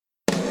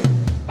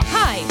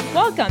Hi,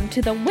 welcome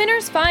to the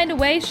Winners Find a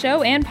Way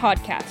show and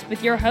podcast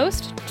with your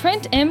host,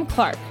 Trent M.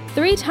 Clark,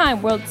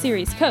 three-time World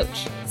Series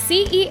coach,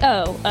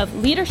 CEO of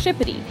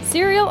Leadershipity,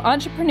 serial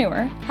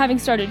entrepreneur, having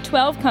started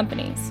 12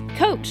 companies,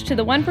 coach to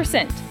the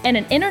 1%, and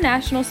an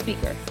international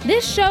speaker.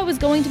 This show is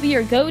going to be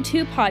your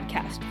go-to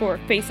podcast for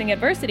facing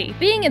adversity,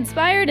 being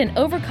inspired, and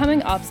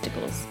overcoming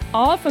obstacles,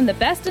 all from the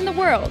best in the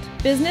world,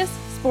 business,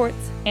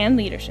 sports, and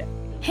leadership.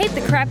 Hate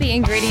the crappy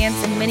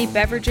ingredients in many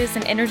beverages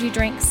and energy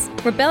drinks?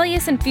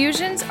 Rebellious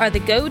Infusions are the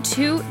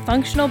go-to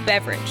functional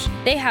beverage.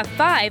 They have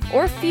 5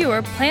 or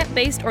fewer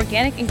plant-based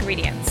organic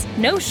ingredients,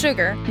 no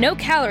sugar, no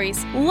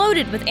calories,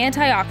 loaded with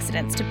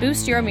antioxidants to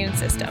boost your immune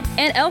system,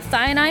 and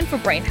L-theanine for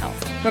brain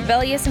health.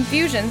 Rebellious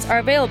Infusions are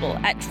available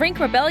at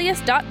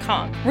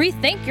drinkrebellious.com.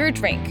 Rethink your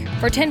drink.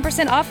 For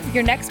 10% off of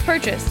your next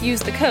purchase, use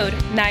the code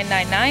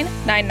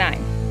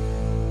 99999.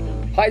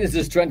 Hi, this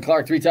is Trent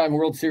Clark, three-time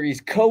World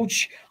Series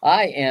coach.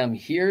 I am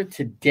here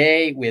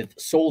today with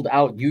Sold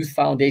Out Youth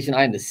Foundation.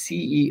 I am the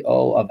CEO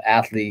of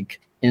Athlete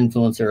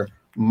Influencer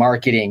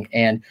Marketing,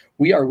 and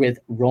we are with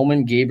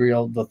Roman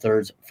Gabriel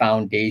III's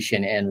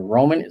foundation. And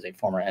Roman is a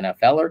former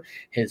NFLer.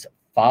 His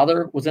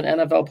father was an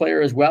NFL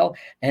player as well.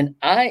 And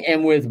I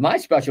am with my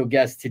special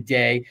guest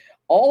today,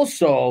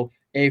 also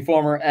a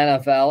former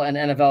NFL and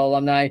NFL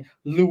alumni,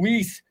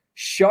 Luis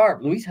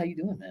Sharpe. Luis, how you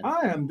doing, man?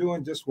 I am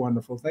doing just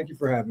wonderful. Thank you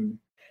for having me.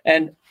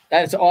 And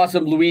that's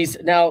awesome, Luis.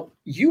 Now,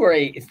 you are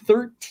a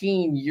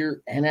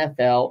 13-year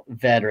NFL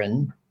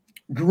veteran,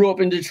 grew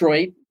up in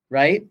Detroit,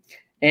 right?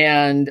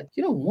 And,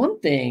 you know, one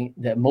thing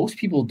that most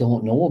people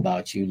don't know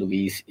about you,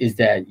 Luis, is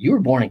that you were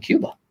born in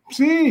Cuba.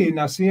 Sí,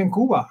 nací en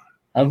Cuba.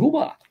 En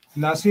Cuba.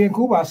 Nací en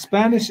Cuba.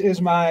 Spanish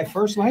is my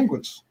first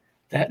language.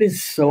 That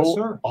is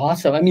so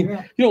awesome. I mean,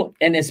 you know,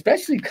 and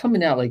especially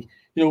coming out, like,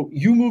 you know,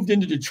 you moved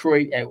into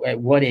Detroit at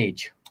what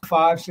age?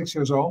 5, 6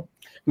 years old.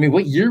 I mean,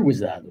 what year was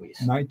that, Luis?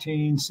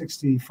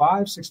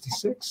 1965,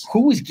 66.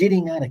 Who was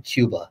getting out of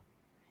Cuba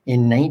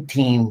in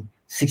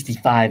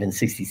 1965 and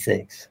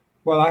 66?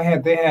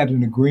 Well, they had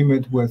an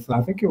agreement with,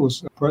 I think it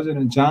was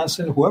President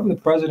Johnson, whoever the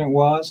president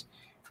was,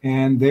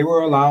 and they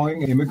were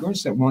allowing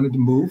immigrants that wanted to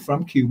move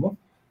from Cuba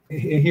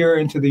here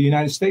into the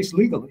United States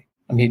legally.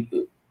 I mean,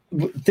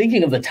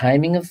 thinking of the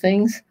timing of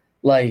things,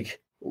 like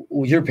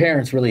your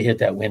parents really hit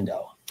that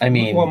window. I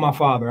mean, well, my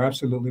father,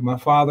 absolutely. My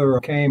father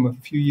came a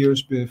few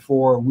years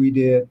before we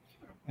did,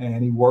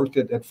 and he worked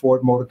at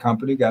Ford Motor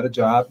Company, got a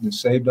job, and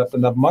saved up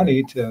enough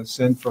money to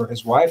send for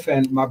his wife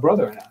and my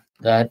brother and I.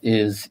 That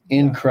is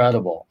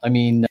incredible. I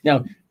mean,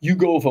 now you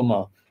go from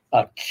a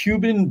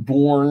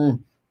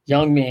Cuban-born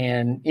young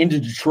man into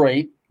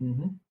Detroit.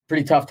 Mm-hmm.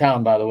 Pretty tough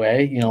town, by the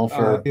way, you know,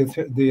 for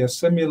the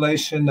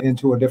assimilation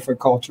into a different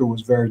culture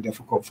was very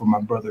difficult for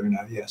my brother and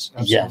I. Yes.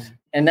 Absolutely. Yes.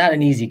 And not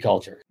an easy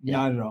culture.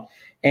 Not at all.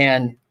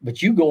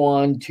 But you go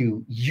on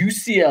to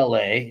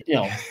UCLA, you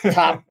know,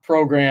 top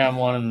program,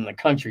 one in the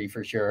country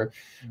for sure.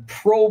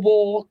 Pro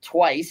Bowl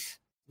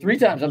three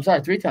times.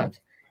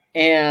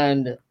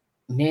 And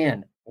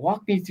man,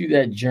 walk me through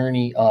that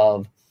journey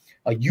of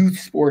a youth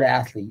sport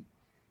athlete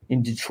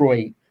in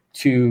Detroit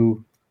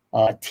to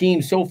a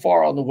team so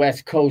far on the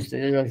West Coast.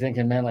 They're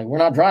thinking, man, like, we're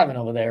not driving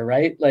over there,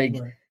 right? Like,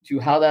 to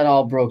how that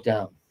all broke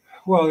down.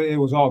 Well, it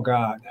was all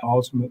God.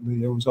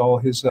 Ultimately, it was all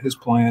his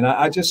plan.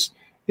 I just,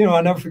 you know,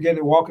 I never forget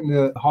it, walking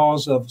the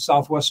halls of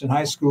Southwestern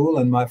High School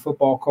and my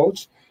football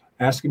coach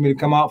asking me to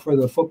come out for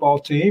the football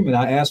team. And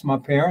I asked my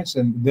parents,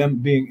 and them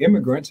being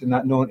immigrants and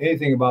not knowing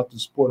anything about the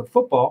sport of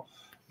football,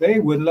 they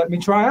wouldn't let me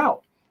try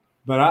out.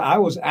 But I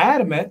was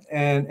adamant,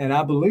 and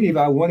I believe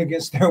I went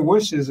against their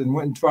wishes and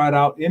went and tried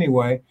out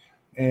anyway.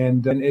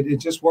 And it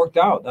just worked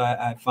out.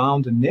 I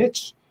found a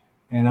niche,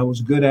 and I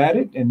was good at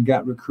it and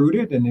got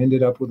recruited and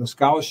ended up with a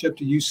scholarship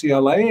to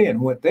UCLA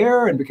and went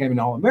there and became an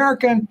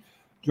All-American.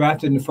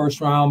 Drafted in the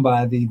first round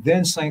by the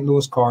then St.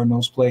 Louis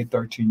Cardinals, played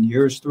 13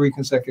 years, 3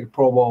 consecutive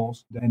Pro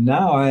Bowls. And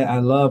now I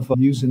love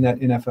using that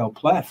NFL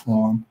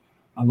platform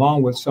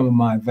along with some of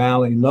my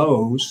Valley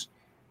lows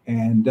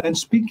and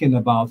speaking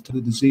about the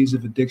disease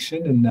of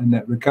addiction and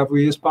that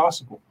recovery is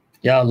possible.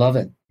 Yeah, I love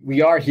it.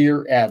 We are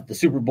here at the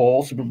Super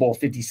Bowl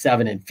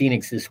 57 in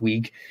Phoenix this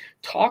week.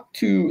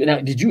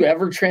 Did you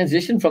ever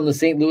transition from the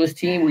St. Louis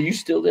team? Were you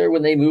still there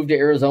when they moved to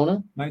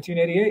Arizona?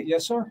 1988,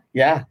 yes, sir.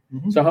 Yeah.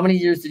 Mm-hmm. So how many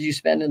years did you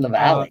spend in the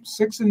Valley?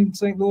 6 in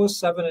St. Louis,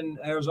 7 in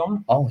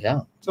Arizona. Oh, yeah.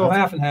 So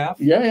half and half.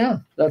 Yeah.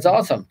 That's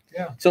awesome.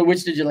 Yeah. So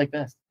which did you like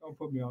best? Don't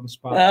put me on the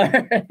spot.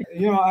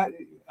 You know, I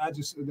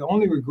just, the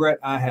only regret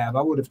I have,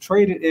 I would have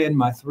traded in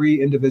my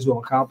 3 individual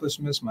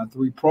accomplishments, my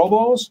 3 Pro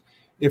Bowls,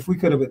 if we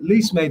could have at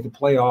least made the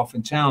playoff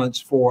and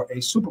challenged for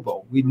a Super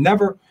Bowl.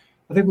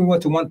 I think we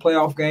went to 1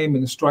 playoff game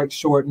in the strike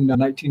shortened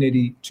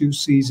 1982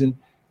 season,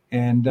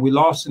 and we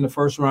lost in the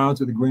first round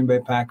to the Green Bay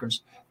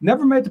Packers.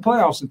 Never made the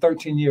playoffs in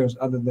 13 years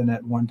other than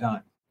that one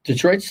time.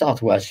 Detroit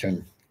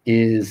Southwestern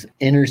is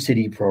inner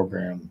city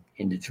program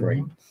in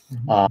Detroit.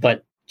 Mm-hmm.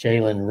 But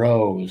Jalen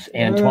Rose,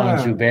 Antoine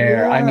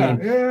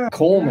Joubert.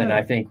 Coleman,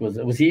 I think, was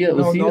he? I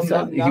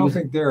don't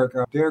think Derek.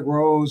 Derek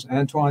Rose,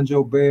 Antoine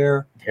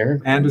Joubert,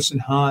 Anderson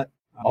Hunt.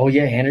 Oh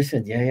yeah,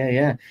 Anderson.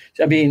 Yeah.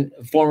 I mean,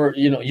 former,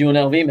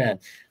 UNLV man,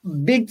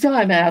 big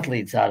time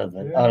athletes out of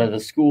the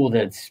school.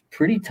 That's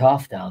pretty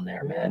tough down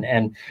there, man,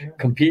 and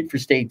compete for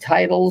state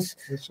titles.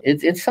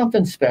 It's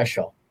something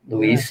special,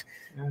 Luis.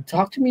 Yeah.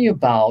 Talk to me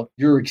about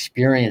your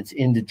experience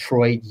in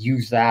Detroit,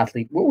 youth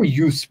athlete. What were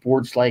youth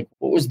sports like?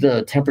 What was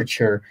the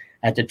temperature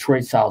at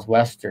Detroit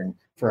Southwestern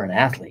for an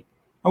athlete?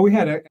 Oh, we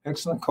had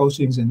excellent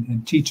coachings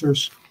and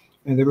teachers,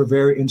 and they were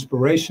very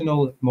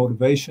inspirational,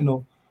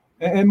 motivational.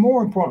 And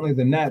more importantly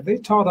than that, they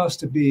taught us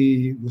to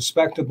be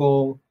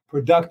respectable,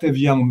 productive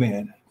young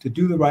men, to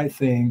do the right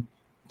thing,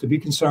 to be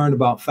concerned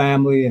about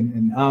family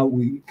and how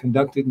we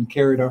conducted and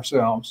carried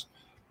ourselves.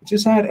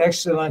 Just had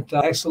excellent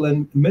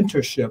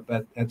mentorship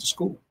at the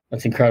school.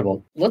 That's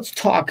incredible. Let's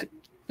talk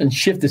and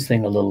shift this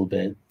thing a little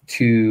bit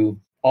to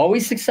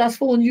always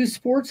successful in youth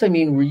sports. I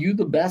mean, were you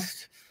the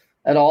best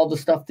at all the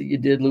stuff that you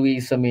did,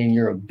 Luis? I mean,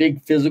 you're a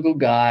big physical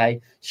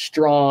guy,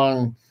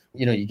 strong.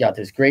 You got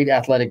this great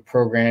athletic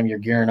program you're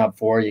gearing up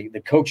for.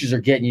 The coaches are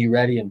getting you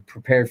ready and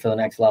prepared for the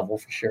next level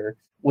for sure.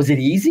 Was it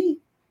easy?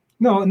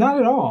 No, not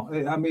at all.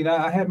 I mean,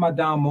 I had my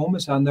down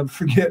moments. I'll never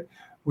forget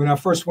when I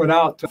first went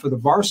out for the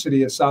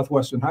varsity at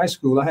Southwestern High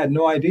School. I had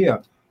no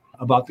idea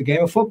about the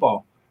game of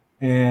football.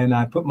 And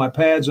I put my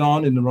pads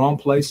on in the wrong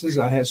places.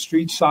 I had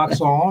street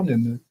socks on,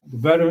 and the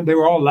veteran, they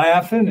were all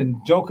laughing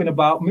and joking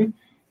about me.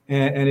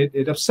 And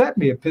it upset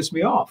me. It pissed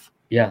me off.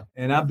 Yeah.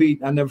 And I'll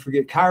never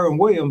forget, Kyron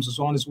Williams was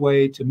on his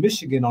way to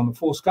Michigan on a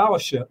full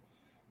scholarship.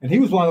 And he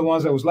was one of the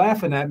ones that was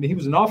laughing at me. He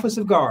was an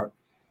offensive guard.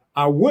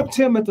 I whipped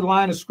him at the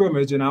line of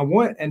scrimmage, and I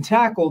went and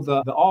tackled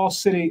the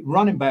all-city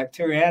running back,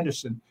 Terry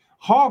Anderson,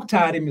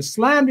 hog-tied him and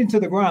slammed him to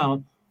the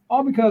ground,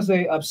 all because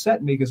they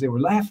upset me because they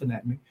were laughing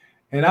at me.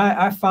 And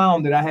I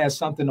found that I had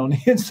something on the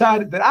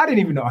inside that I didn't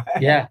even know I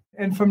had. Yeah.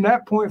 And from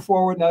that point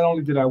forward, not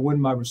only did I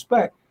win my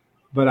respect,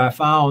 but I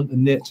found a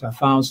niche. I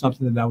found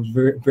something that I was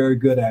very, very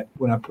good at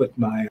when I put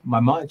my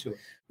mind to it.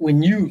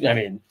 When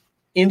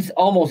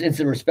almost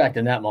instant respect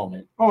in that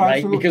moment. Oh,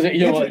 right? Absolutely.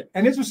 Because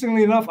and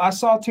interestingly enough, I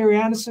saw Terry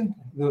Anderson,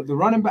 the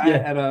running back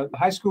at a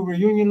high school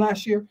reunion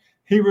last year.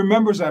 He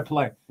remembers that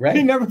play. Right.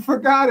 He never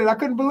forgot it. I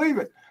couldn't believe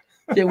it.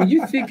 Yeah, when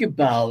you think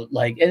about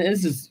and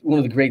this is one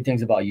of the great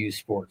things about youth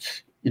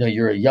sports.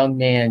 You're a young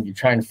man, you're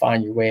trying to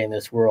find your way in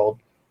this world.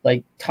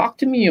 Talk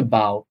to me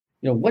about,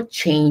 what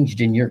changed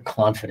in your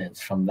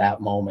confidence from that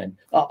moment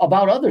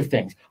about other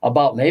things,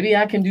 about maybe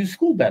I can do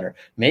school better.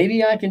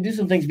 Maybe I can do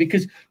some things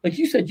because, like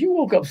you said, you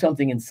woke up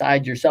something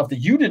inside yourself that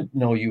you didn't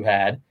know you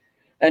had.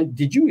 And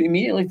did you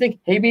immediately think,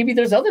 hey, maybe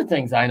there's other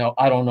things I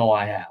don't know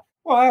I have?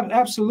 Well,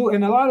 absolutely.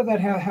 And a lot of that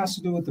has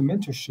to do with the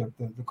mentorship,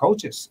 the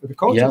coaches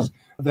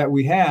that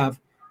we have.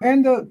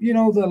 And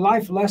the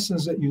life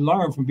lessons that you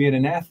learn from being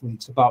an athlete.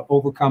 It's about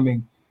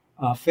overcoming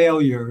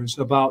failures,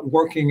 about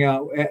working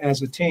out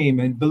as a team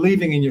and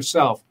believing in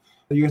yourself,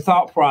 your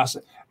thought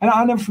process. And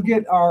I'll never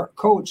forget our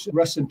coach,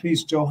 rest in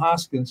peace, Joe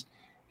Hoskins.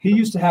 He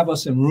used to have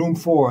us in room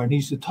 4, and he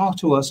used to talk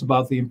to us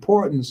about the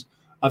importance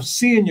of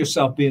seeing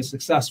yourself being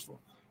successful.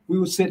 We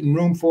would sit in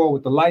room 4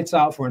 with the lights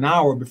out for an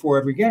hour before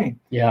every game.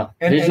 Yeah,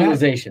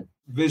 visualization.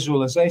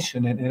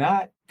 And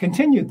I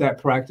continued that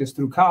practice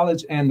through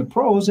college and the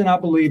pros, and I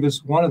believe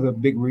it's one of the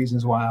big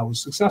reasons why I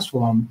was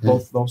successable on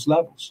both those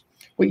levels.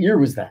 What year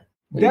was that?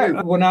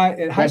 When I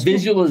at high school,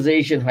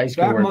 visualization high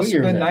school. That must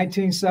have been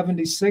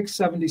 1976,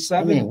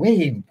 77. I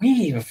mean,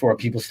 way before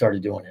people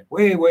started doing it.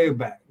 Way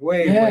back.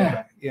 Way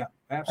back. Yeah,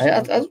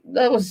 absolutely.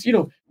 That was,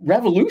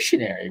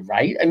 revolutionary,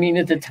 right? I mean,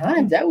 at the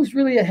time, that was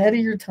really ahead of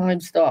your time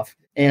stuff.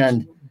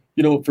 And,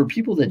 for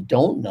people that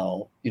don't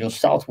know,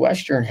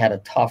 Southwestern had a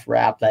tough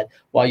rap that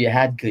while you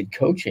had good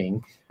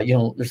coaching,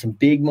 there's some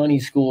big money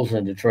schools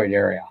in the Detroit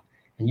area,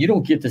 and you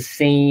don't get the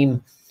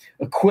same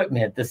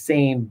equipment, the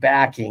same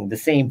backing, the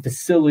same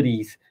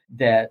facilities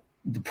that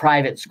the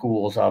private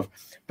schools of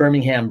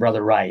Birmingham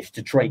Brother Rice,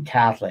 Detroit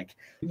Catholic.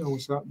 You know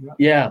what's up.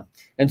 Yeah.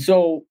 And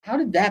so how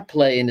did that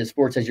play into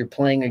sports as you're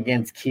playing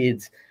against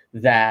kids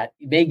that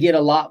may get a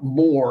lot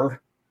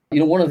more?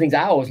 One of the things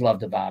I always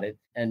loved about it,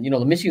 and,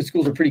 the Michigan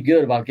schools are pretty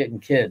good about getting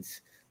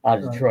kids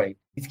out of Detroit.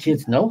 These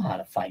kids know how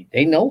to fight.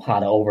 They know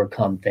how to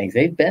overcome things.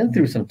 They've been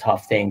through some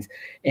tough things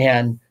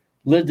and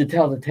lived to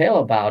tell the tale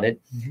about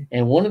it. Mm-hmm.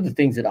 And one of the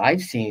things that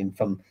I've seen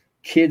from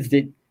kids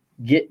that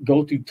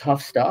go through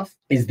tough stuff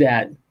is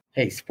that,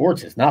 hey,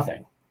 sports is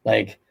nothing.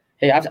 Hey,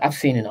 I've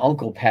seen an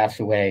uncle pass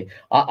away.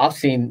 I've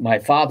seen my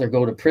father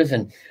go to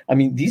prison. I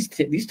mean, these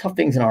tough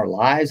things in our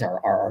lives,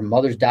 our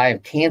mothers die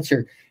of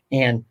cancer.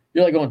 And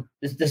you're going,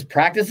 this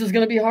practice is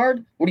going to be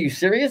hard? What, are you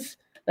serious?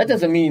 That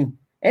doesn't mean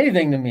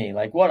anything to me.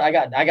 What, I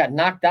got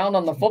knocked down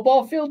on the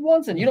football field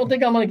once and you don't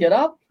think I'm going to get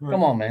up? Right.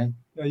 Come on, man.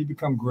 Yeah, you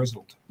become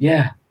grizzled.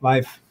 Yeah.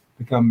 Life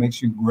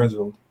makes you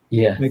grizzled.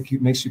 Yeah.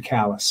 Makes you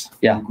callous.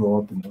 Yeah. You grow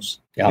up in those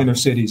inner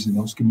cities and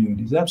those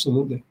communities.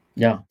 Absolutely.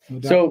 Yeah.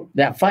 No, so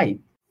that fight,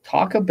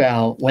 talk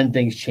about when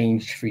things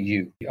changed for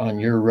you on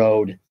your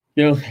road.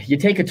 You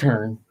take a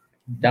turn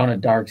down a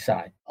dark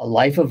side, a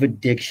life of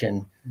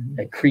addiction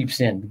that creeps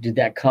in. Did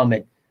that come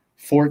at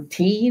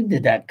 14?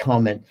 Did that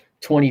come at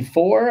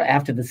 24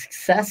 after the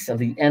success of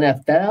the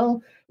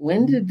NFL?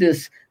 When did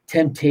this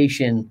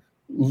temptation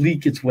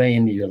leak its way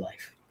into your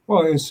life?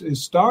 Well, it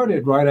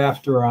started right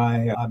after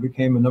I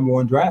became a number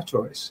one draft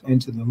choice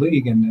into the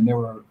league. And there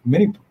were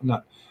many, I'm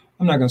not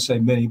going to say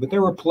many, but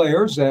there were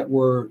players that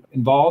were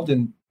involved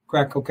in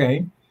crack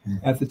cocaine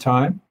at the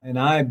time. And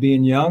I,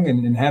 being young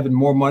and having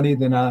more money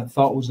than I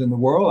thought was in the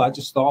world, I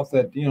just thought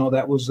that,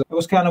 that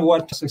was kind of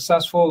what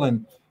successful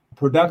and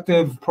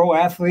productive pro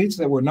athletes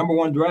that were number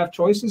one draft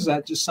choices,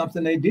 that's just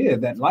something they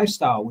did, that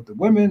lifestyle with the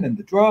women and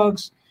the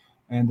drugs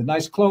and the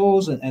nice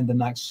clothes and the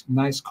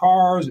nice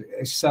cars,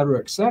 et cetera,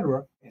 et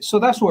cetera. So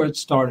that's where it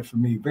started for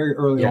me very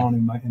early on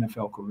in my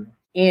NFL career.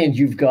 And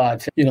you've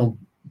got,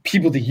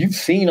 people that you've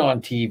seen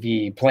on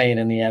TV playing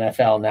in the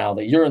NFL now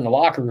that you're in the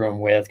locker room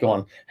with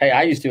going, hey,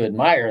 I used to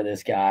admire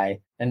this guy.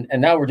 And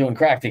now we're doing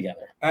crack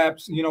together.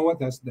 You know what?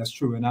 That's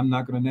true. And I'm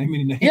not going to name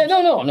any names. Yeah,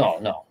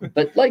 no.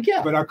 But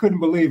But I couldn't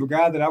believe a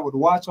guy that I would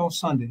watch on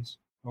Sundays,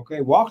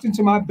 walked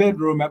into my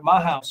bedroom at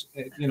my house,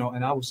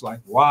 and I was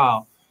like,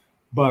 wow.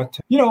 But,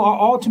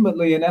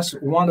 ultimately, and that's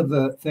one of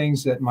the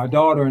things that my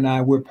daughter and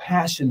I, we're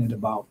passionate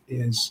about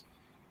is,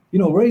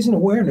 raising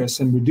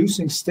awareness and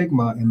reducing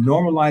stigma and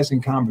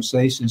normalizing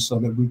conversations so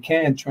that we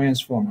can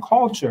transform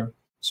culture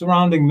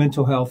surrounding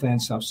mental health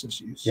and substance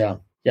use.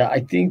 Yeah,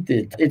 I think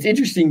that it's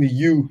interesting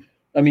that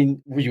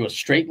were you a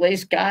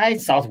straight-laced guy?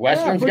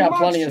 Southwestern's got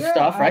plenty of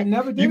stuff, right?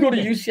 You go to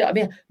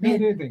UCLA.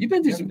 Man, you've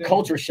been through some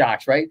culture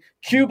shocks, right?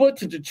 Cuba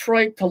to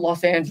Detroit to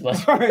Los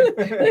Angeles.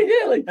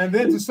 Right. And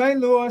then to St.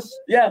 Louis.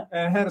 Yeah.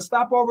 And had a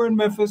stopover in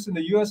Memphis in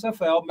the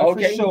USFL,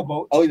 Memphis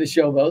Showboats. Oh, the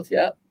Showboats,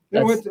 yeah.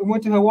 Then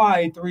went to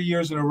Hawaii 3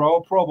 years in a row,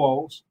 Pro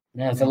Bowls.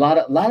 Yeah, it's a lot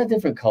of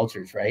different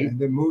cultures, right? And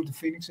then moved to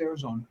Phoenix,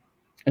 Arizona.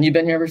 And you've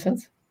been here ever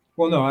since?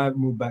 Well, no, I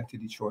moved back to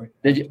Detroit.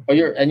 Did you? Oh,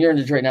 you're in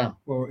Detroit now?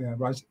 Well, yeah,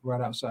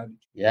 right outside Detroit.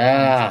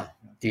 Yeah,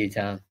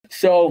 D-town.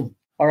 So,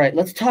 all right,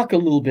 let's talk a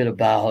little bit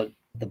about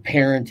the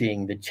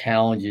parenting, the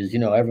challenges.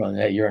 Everyone,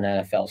 you're an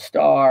NFL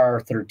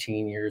star,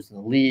 13 years in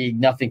the league.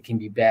 Nothing can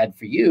be bad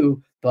for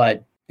you,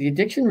 but the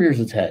addiction rears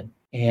its head,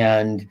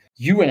 and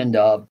you end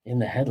up in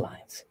the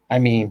headlines.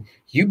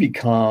 You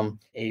become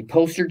a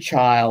poster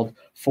child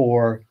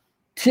for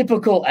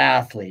typical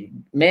athlete.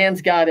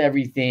 Man's got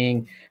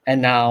everything,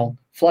 and now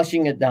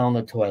flushing it down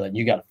the toilet.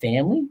 You got a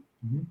family,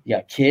 you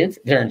got kids,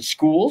 they're in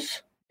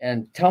schools.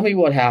 And tell me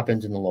what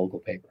happens in the local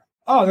paper.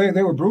 Oh,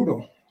 they were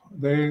brutal.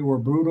 They were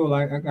brutal.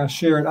 I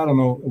shared, I don't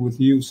know, with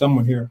you,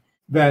 someone here,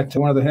 that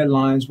one of the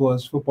headlines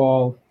was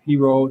football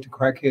hero to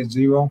crackhead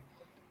zero.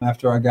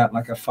 After I got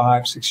like a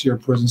 5-6 year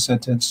prison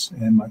sentence,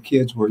 and my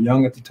kids were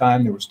young at the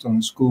time, they were still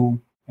in school.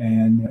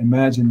 And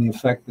imagine the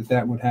effect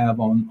that would have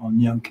on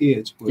young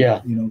kids.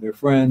 Their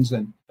friends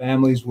and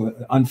families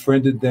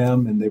unfriended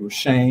them, and they were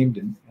shamed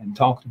and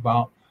talked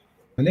about.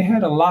 And they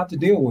had a lot to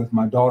deal with.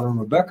 My daughter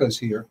Rebecca's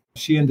here.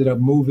 She ended up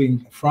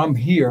moving from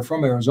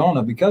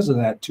Arizona because of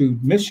that, to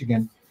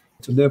Michigan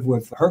to live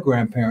with her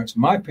grandparents,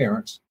 my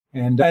parents.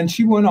 And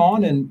she went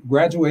on and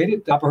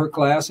graduated, top of her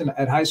class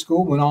at high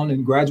school, went on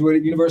and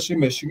graduated University of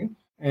Michigan.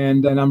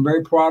 And I'm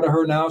very proud of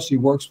her now. She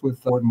works with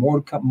Ford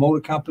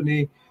Motor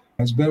Company,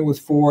 has been with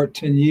Ford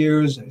 10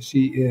 years.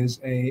 She is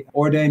a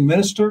ordained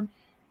minister,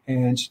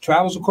 and she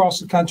travels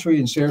across the country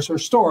and shares her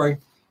story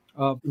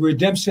of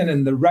redemption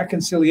and the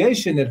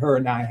reconciliation that her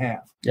and I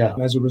have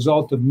as a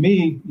result of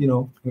me,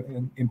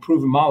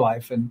 improving my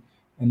life and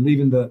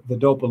leaving the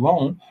dope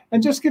alone,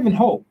 and just giving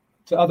hope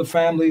to other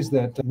families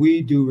that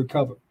we do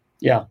recover.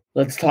 Yeah.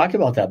 Let's talk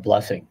about that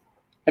blessing.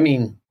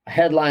 A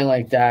headline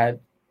like that,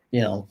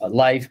 a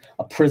life,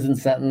 a prison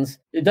sentence.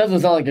 It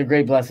doesn't sound like a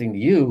great blessing to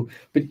you,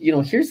 but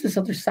here's this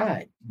other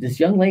side. This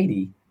young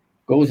lady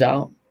goes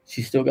out.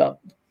 She's still got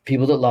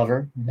people that love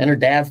her, and her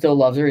dad still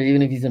loves her,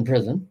 even if he's in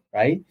prison,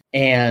 right?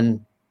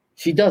 And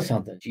she does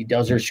something. She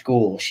does her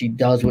school. She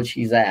does what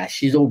she's asked.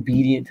 She's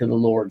obedient to the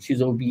Lord.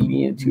 She's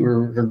obedient to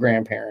her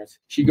grandparents.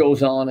 She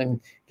goes on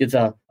and gets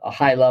a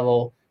high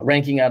level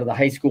ranking out of the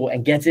high school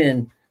and gets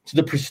in to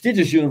the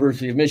prestigious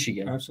University of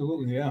Michigan.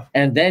 Absolutely, yeah.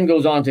 And then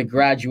goes on to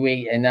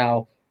graduate, and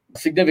now a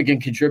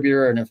significant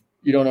contributor. And if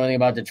you don't know anything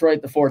about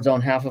Detroit, the Fords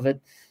own half of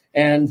it.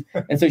 And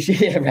so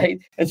right?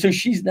 And so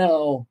she's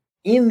now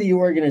in the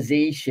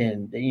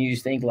organization that you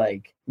just think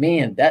like,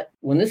 man, that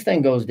when this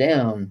thing goes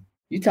down,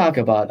 you talk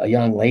about a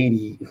young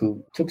lady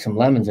who took some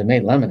lemons and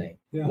made lemonade.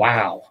 Yeah.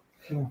 Wow.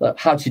 Yeah.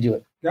 How'd she do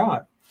it?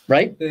 God.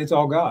 Right? It's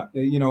all God.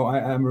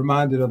 I'm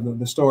reminded of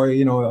the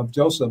story, of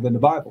Joseph in the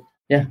Bible.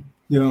 Yeah.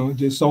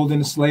 Just sold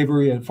into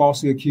slavery and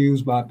falsely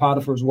accused by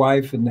Potiphar's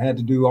wife and had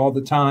to do all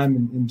the time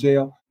in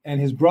jail. And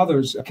his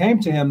brothers came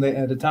to him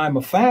at a time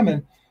of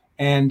famine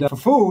and for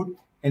food.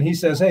 And he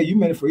says, hey, you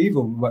meant it for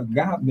evil, but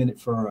God meant it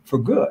for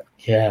good.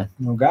 Yeah.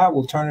 God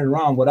will turn it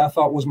around. What I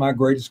thought was my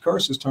greatest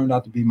curse has turned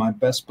out to be my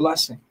best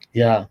blessing.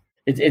 Yeah.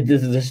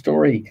 The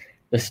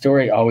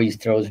story always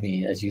throws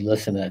me as you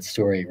listen to that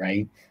story,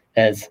 right?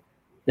 As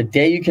the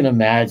day you can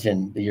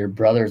imagine that your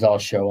brothers all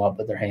show up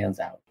with their hands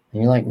out.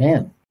 And you're like,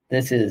 man,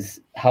 this is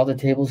how the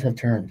tables have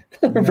turned,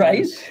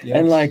 right? Yes,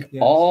 And like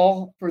yes.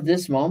 all for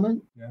this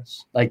moment,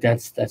 Yes. like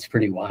that's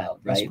pretty wild,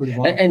 right? That's pretty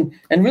wild.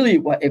 And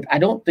really, I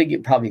don't think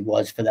it probably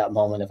was for that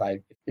moment.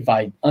 If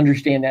I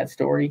understand that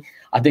story,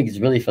 I think it's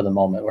really for the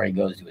moment where he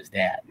goes to his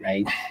dad,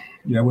 right?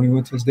 Yeah, when he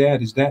went to his dad,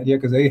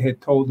 because they had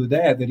told the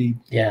dad that he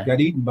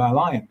got eaten by a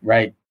lion.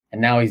 Right.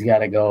 And now he's got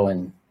to go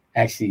and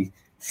actually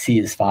see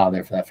his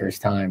father for that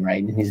first time,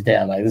 right? And his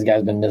dad, like, this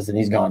guy's been missing.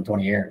 He's gone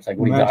 20 years. Like,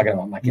 what are you talking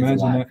about? My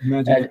kid's alive.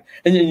 Imagine that.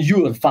 And then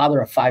you, a father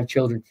of 5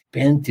 children,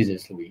 been through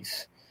this,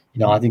 Luis.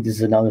 I think this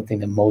is another thing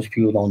that most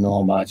people don't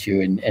know about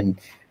you. And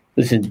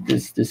listen,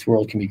 this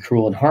world can be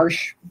cruel and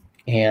harsh.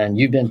 And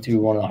you've been through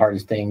one of the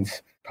hardest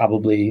things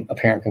probably a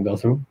parent can go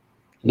through,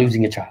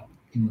 losing a child.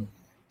 Mm.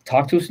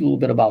 Talk to us a little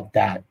bit about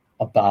that.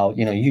 About,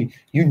 you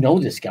know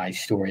this guy's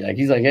story. Like,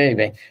 he's like, hey,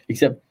 man,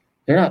 except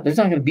there's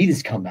not going to be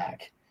this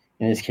comeback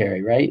in this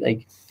carry, right?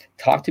 Like,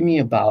 talk to me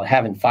about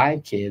having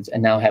 5 kids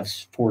and now have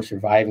 4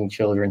 surviving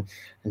children,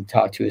 and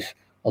talk to us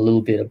a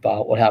little bit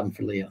about what happened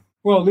for Leah.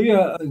 Well,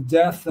 Leah's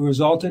death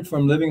resulted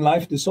from living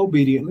life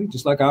disobediently,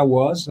 just like I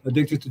was,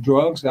 addicted to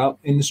drugs out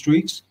in the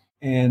streets.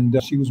 And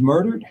she was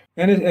murdered.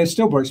 And it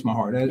still breaks my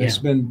heart. It's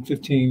been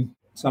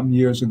 15-something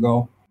years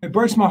ago. It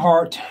breaks my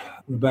heart,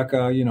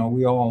 Rebecca.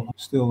 We all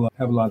still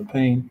have a lot of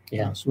pain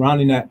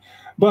surrounding that.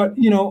 But,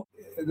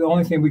 the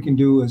only thing we can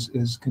do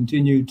is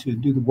continue to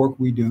do the work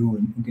we do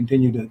and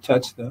continue to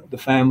touch the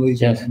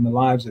families and the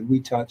lives that we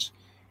touch.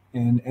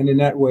 And in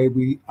that way,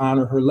 we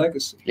honor her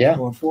legacy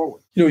going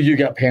forward. You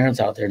got parents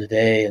out there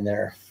today, and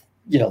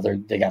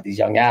they got these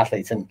young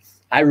athletes. And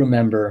I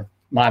remember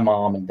my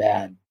mom and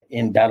dad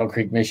in Battle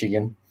Creek,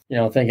 Michigan,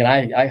 thinking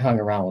I hung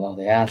around with all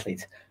the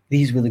athletes.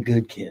 These were the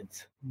good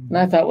kids. And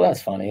I thought, well,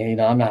 that's funny.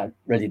 I'm not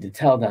ready to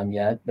tell them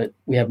yet, but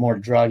we have more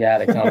drug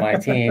addicts on my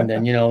team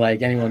than,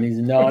 like anyone needs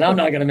to know. And I'm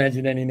not going to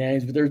mention any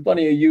names, but there's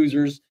plenty of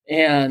users.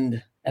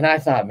 And I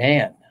thought,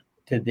 man,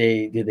 did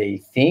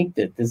they think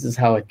that this is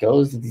how it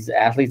goes, that these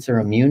athletes are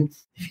immune?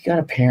 If you got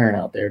a parent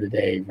out there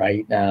today,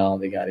 right now,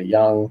 they got a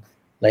young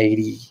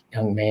lady,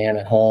 young man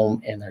at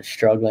home, and they're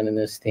struggling in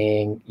this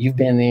thing. You've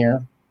been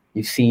there.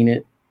 You've seen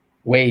it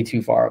way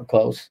too far up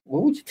close.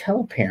 What would you tell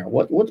a parent?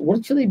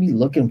 What should they be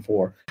looking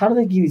for? How do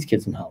they give these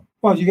kids some help?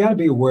 Well, you got to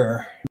be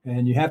aware,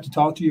 and you have to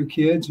talk to your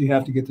kids. You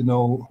have to get to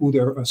know who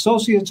their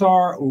associates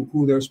are,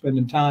 who they're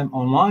spending time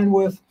online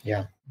with.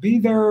 Yeah. Be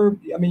their,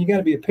 you got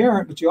to be a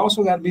parent, but you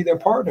also got to be their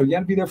partner. You got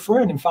to be their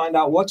friend and find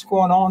out what's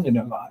going on in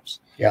their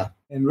lives. Yeah.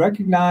 And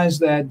recognize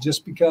that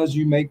just because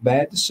you make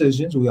bad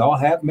decisions, we all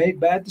have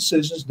made bad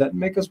decisions, doesn't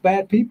make us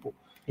bad people.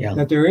 Yeah.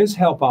 That there is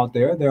help out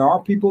there. There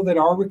are people that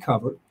are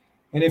recovered.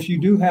 And if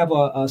you do have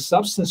a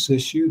substance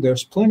issue,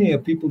 there's plenty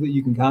of people that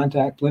you can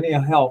contact, plenty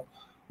of help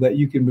that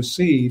you can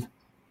receive.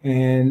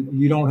 And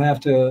you don't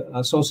have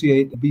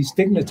to be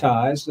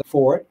stigmatized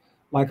for it,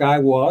 like I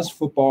was,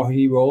 football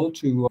hero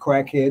to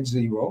crackhead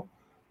zero.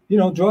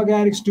 Drug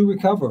addicts do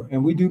recover,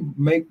 and we do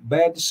make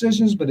bad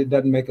decisions, but it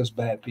doesn't make us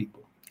bad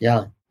people.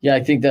 Yeah. Yeah,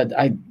 I think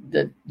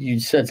that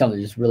you said something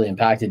that just really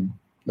impacted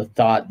the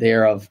thought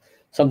there of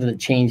something that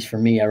changed for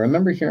me. I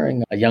remember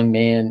hearing a young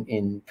man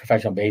in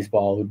professional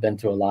baseball who'd been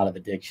through a lot of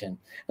addiction,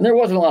 and there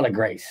wasn't a lot of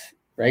grace,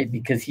 right?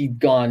 Because he'd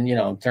gone,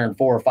 turned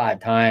 4 or 5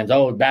 times.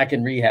 Oh, back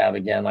in rehab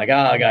again. Like,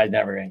 the guy's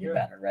never going to get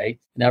better, right?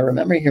 And I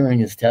remember hearing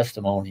his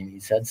testimony, and he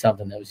said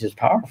something that was just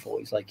powerful.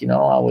 He's like,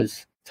 I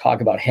was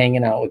talking about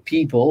hanging out with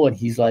people, and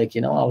he's like,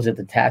 I was at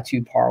the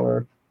tattoo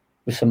parlor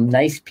with some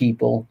nice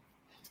people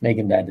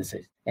making bad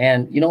decisions.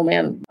 And,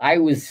 man, I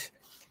was,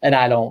 and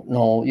I don't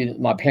know,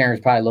 my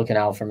parents probably looking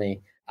out for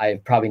me. I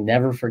probably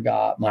never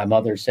forgot my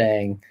mother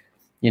saying,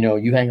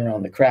 you hang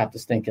around the crap, the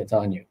stink gets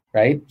on you,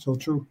 right? So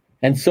true.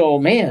 And so,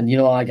 man,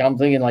 like I'm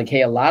thinking like,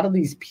 hey, a lot of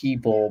these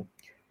people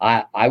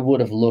I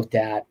would have looked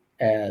at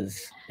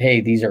as,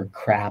 hey, these are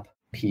crap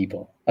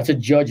people. That's a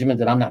judgment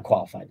that I'm not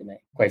qualified to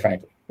make, quite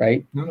frankly,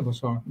 right? None of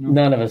us are. No.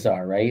 None of us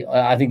are, right?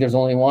 I think there's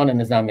only one, and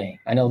it's not me.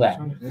 I know that.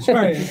 That's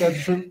right.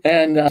 That's true.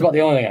 And that's about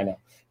the only thing I know.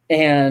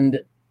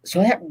 And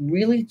so that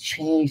really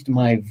changed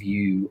my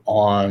view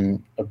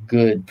on a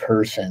good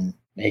person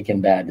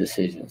making bad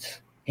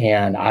decisions.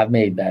 And I've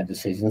made bad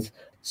decisions,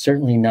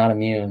 certainly not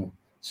immune.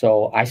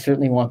 So I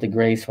certainly want the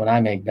grace when I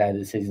make bad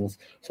decisions.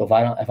 So if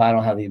I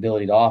don't have the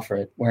ability to offer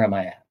it, where am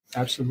I at?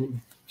 Absolutely.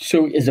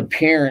 So as a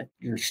parent,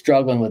 you're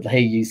struggling with,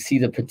 hey, you see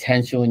the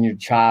potential in your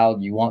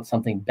child, you want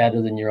something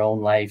better than your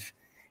own life.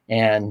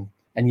 And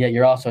yet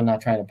you're also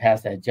not trying to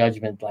pass that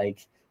judgment.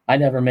 Like, I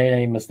never made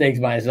any mistakes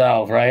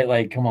myself, right?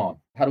 Like, come on.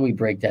 How do we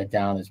break that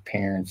down as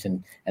parents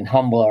and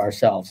humble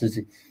ourselves?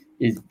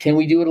 Can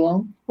we do it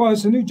alone? Well,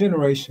 it's a new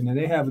generation, and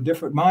they have a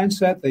different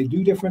mindset. They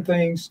do different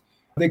things.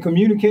 They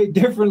communicate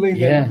differently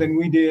than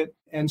we did.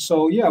 And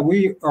so,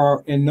 we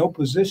are in no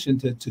position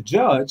to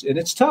judge, and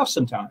it's tough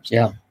sometimes.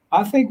 Yeah.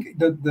 I think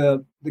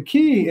the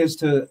key is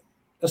to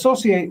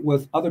associate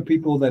with other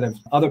people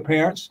other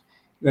parents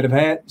that have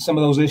had some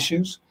of those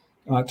issues,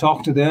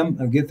 talk to them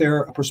and get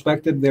their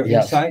perspective, their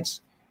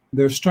insights.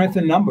 There's strength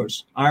in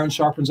numbers. Iron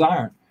sharpens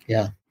iron.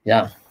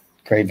 Yeah.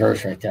 Great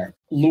verse right there.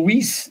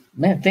 Luis,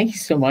 man, thank you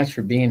so much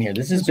for being here.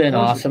 This has been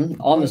awesome.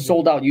 On the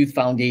Sold Out Youth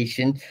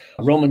Foundation,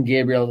 Roman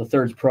Gabriel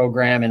III's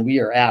program, and we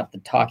are at the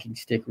Talking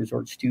Stick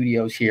Resort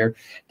Studios here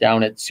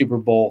down at Super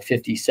Bowl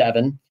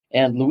 57.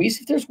 And Luis,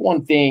 if there's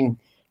one thing,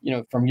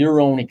 from your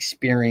own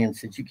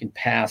experience that you can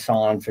pass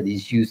on for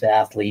these youth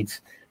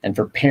athletes and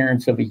for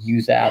parents of a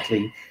youth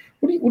athlete,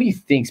 what do you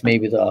think is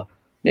maybe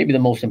the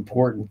most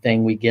important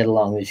thing we get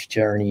along this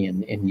journey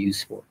in youth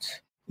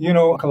sports?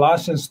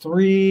 Colossians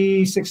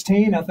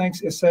 3:16, I think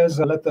it says,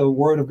 let the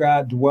word of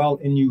God dwell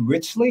in you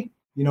richly.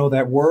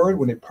 That word,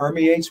 when it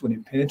permeates, when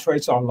it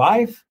penetrates our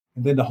life,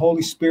 and then the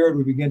Holy Spirit,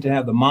 we begin to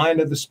have the mind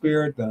of the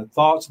Spirit, the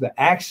thoughts, the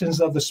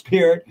actions of the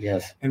Spirit.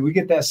 Yes. And we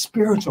get that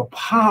spiritual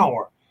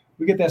power.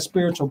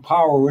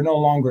 We're no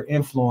longer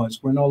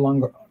influenced. We're no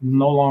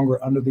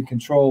longer under the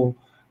control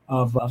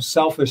of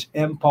selfish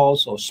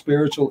impulse or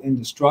spiritual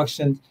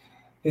indestruction.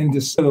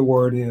 The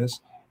word is.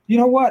 You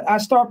know what? I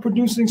start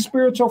producing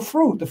spiritual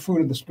fruit, the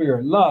fruit of the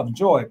Spirit: love,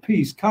 joy,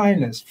 peace,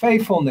 kindness,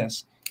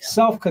 faithfulness,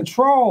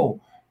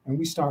 self-control. And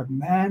we start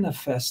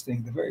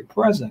manifesting the very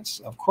presence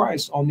of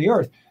Christ on the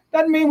earth.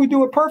 Doesn't mean we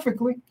do it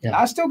perfectly. Yeah.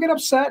 I still get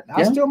upset.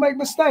 I still make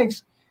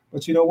mistakes.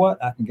 But you know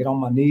what? I can get on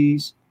my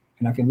knees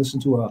and I can listen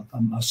to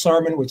a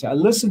sermon, which I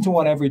listen to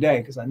one every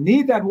day because I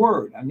need that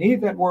word. I need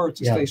that word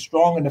to stay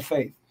strong in the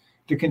faith,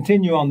 to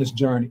continue on this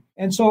journey.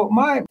 And so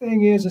my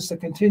thing is to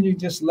continue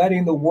just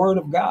letting the word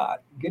of God,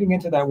 getting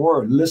into that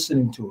word,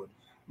 listening to it,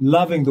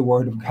 loving the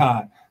word of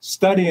God,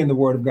 studying the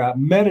word of God,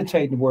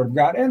 meditating the word of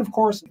God, and of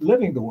course,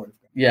 living the word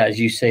of God. Yeah, as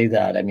you say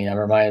that, I'm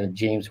reminded of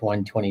James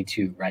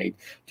 1:22, right?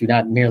 Do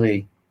not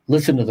merely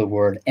listen to the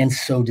word and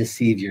so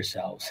deceive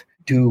yourselves.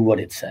 Do what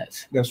it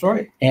says. That's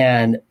right.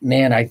 And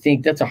man, I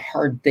think that's a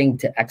hard thing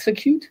to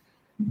execute,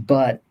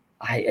 but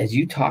as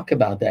you talk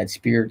about that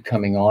Spirit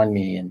coming on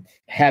me and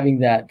having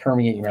that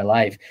permeate in your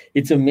life,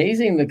 it's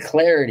amazing the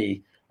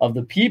clarity of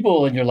the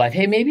people in your life.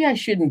 Hey, maybe I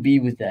shouldn't be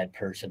with that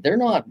person. They're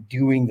not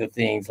doing the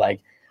things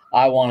like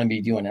I want to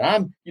be doing. And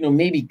I'm,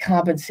 maybe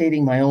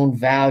compensating my own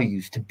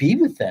values to be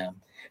with them.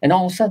 And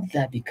all of a sudden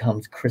that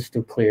becomes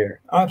crystal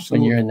clear.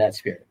 Absolutely. When you're in that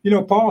Spirit.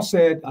 Paul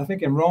said, I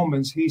think in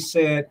Romans, he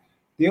said,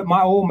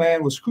 my old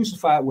man was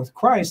crucified with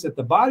Christ that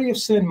the body of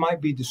sin might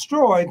be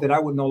destroyed, that I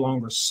would no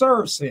longer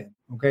serve sin.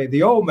 Okay,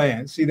 the old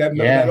man. See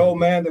that old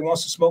man that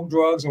wants to smoke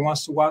drugs and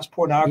wants to watch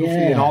pornography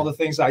and all the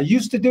things I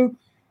used to do?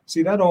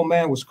 See, that old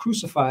man was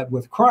crucified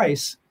with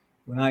Christ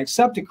when I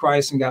accepted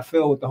Christ and got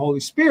filled with the Holy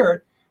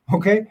Spirit.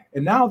 Okay,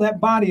 and now that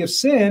body of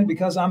sin,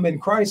 because I'm in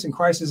Christ and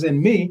Christ is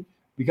in me,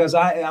 because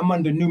I'm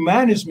under new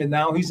management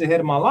now, he's the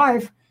head of my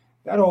life,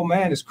 that old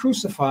man is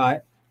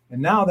crucified.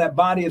 And now that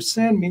body of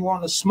sin, me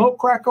wanting to smoke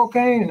crack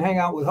cocaine and hang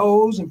out with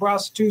hoes and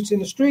prostitutes in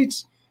the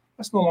streets,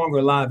 that's no longer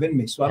alive in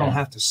me. So I don't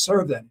have to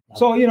serve that.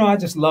 So, I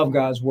just love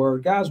God's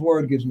word. God's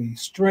word gives me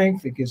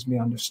strength. It gives me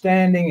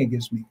understanding. It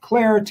gives me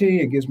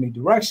clarity. It gives me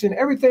direction.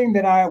 Everything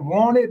that I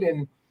wanted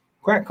in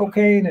crack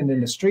cocaine and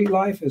in the street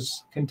life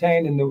is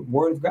contained in the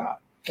word of God.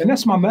 And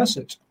that's my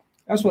message.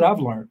 That's what I've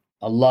learned.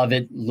 I love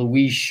it.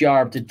 Luis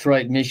Sharpe,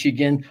 Detroit,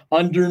 Michigan,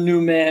 under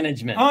new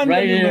management.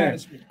 Right here.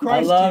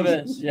 I love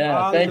it. Yeah.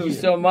 Hallelujah. Thank you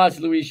so much,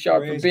 Luis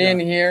Sharpe, for being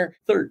here.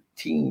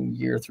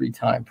 13-year,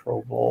 3-time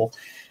Pro Bowl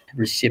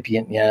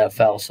recipient in the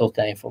NFL. So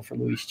thankful for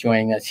Luis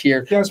joining us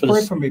here. Yes,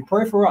 pray for me.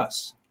 Pray for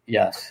us.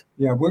 Yes.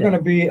 Yeah, we're going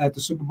to be at the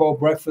Super Bowl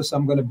breakfast.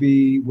 I'm going to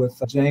be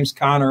with James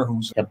Conner,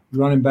 who's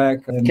running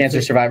back.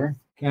 Cancer survivor.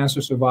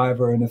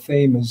 And the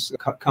theme is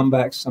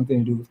comebacks, something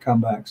to do with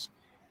comebacks.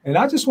 And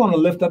I just want to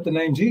lift up the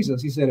name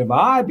Jesus. He said, if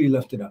I be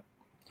lifted up,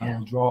 I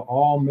will draw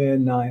all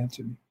men nigh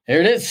unto me. There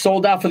it is,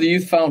 sold out for the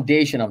Youth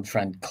Foundation. I'm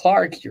Trent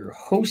Clark, your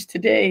host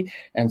today,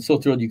 and so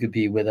thrilled you could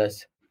be with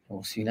us. And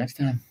we'll see you next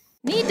time.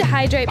 Need to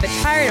hydrate but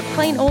tired of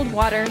plain old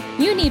water?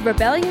 You need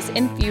Rebellious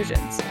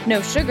Infusions.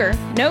 No sugar,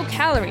 no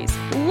calories,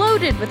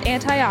 loaded with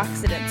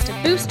antioxidants to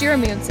boost your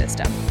immune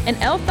system, and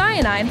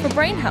L-theanine for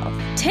brain health,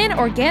 10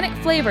 organic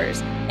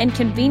flavors, and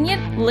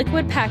convenient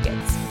liquid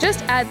packets.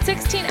 Just add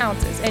 16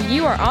 ounces and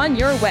you are on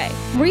your way.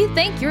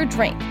 Rethink your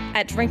drink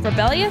at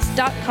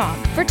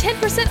drinkrebellious.com. For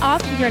 10%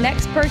 off your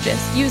next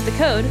purchase, use the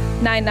code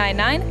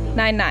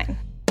 99999.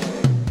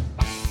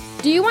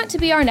 Do you want to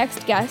be our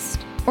next guest?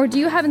 Or do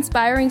you have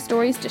inspiring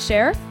stories to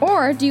share?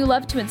 Or do you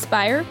love to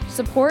inspire,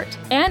 support,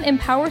 and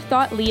empower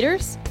thought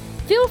leaders?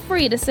 Feel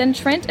free to send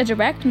Trent a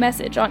direct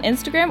message on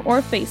Instagram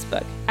or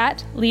Facebook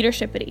at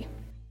Leadershipity.